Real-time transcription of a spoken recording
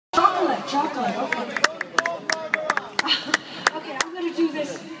chocolate. Okay. Okay, I'm gonna do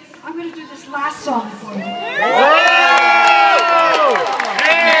this. I'm gonna do this last song for you.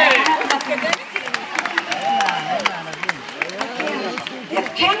 If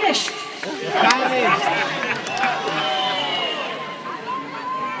finished.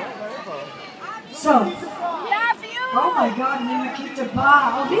 So, oh my God, Nikita Ba.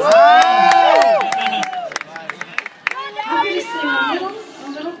 I'm going to sing a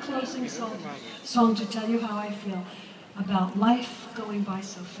little closing song to tell you how I feel about life going by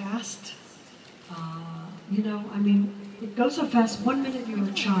so fast. You know, I mean, it goes so fast. 1 minute you're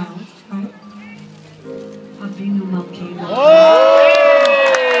a child, right? Avinu Malkeinu.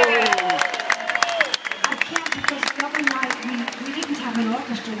 I can't because the other night we didn't have an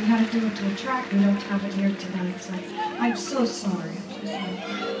orchestra. We had to do it to a track. We don't have it here tonight, so I'm so sorry. I'm so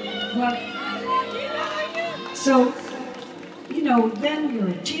sorry. Well, so, you know, then you're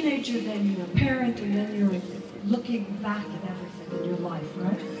a teenager, then you're a parent, and then you're looking back at everything in your life,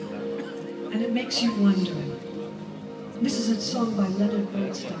 right? And it makes you wonder. This is a song by Leonard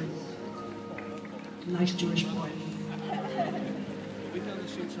Bernstein, a nice Jewish boy.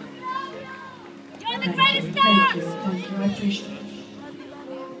 You're the greatest star! Thank you, I appreciate it.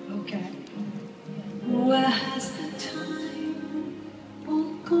 Okay. Where has the time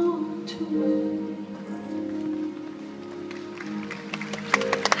all gone to?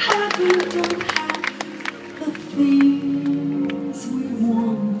 Have we done half the things we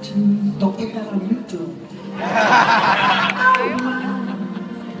want to? Don't put that on YouTube.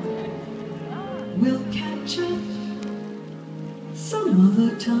 We'll catch up some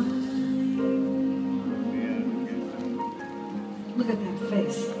other time. Look at that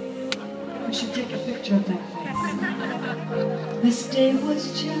face. We should take a picture of that face. This day was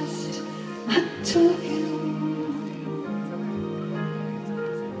just a token.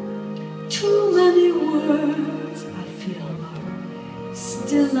 Too many words I feel are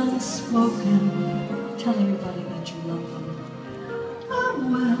still unspoken. Tell everybody that you love them. Oh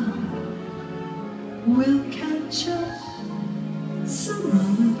well, we'll catch up some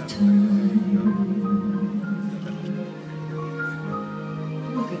other time.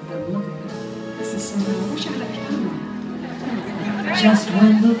 Look at them, look at them. This is so good. I wish I had a camera. Just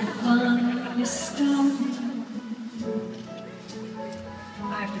when the fun is starting, I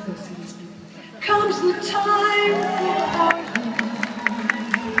have to go see these people. Comes the time for our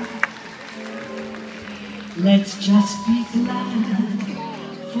let's just be glad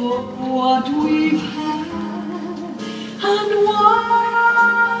for what we've had and what's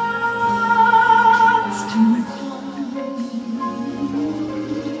to come.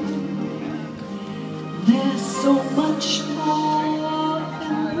 There's so much more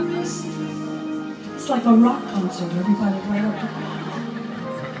embracing. It's like a rock concert, everybody right up to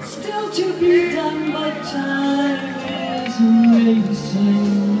still to be done, but time is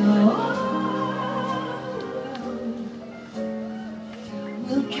racing.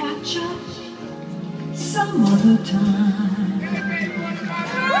 We'll catch up some other time.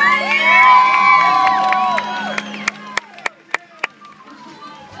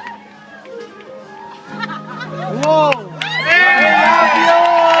 Whoa!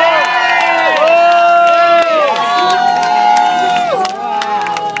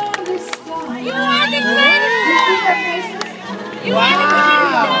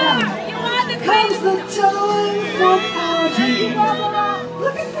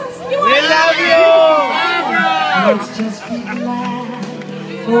 Let's just be glad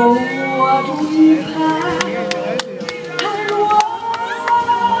for what we've had and what's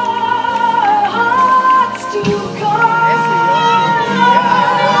to come.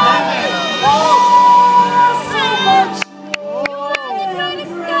 Oh, so much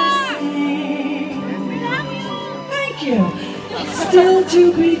embracing. Thank you. Still to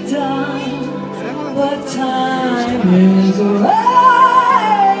be done, but time is racing.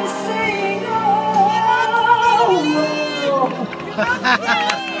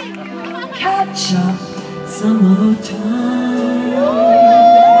 Catch up some other time.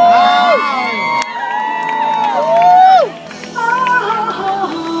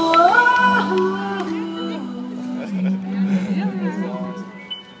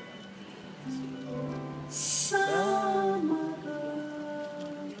 Some other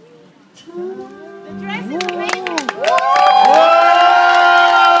time.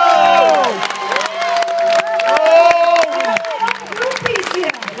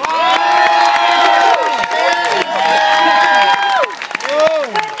 Wow!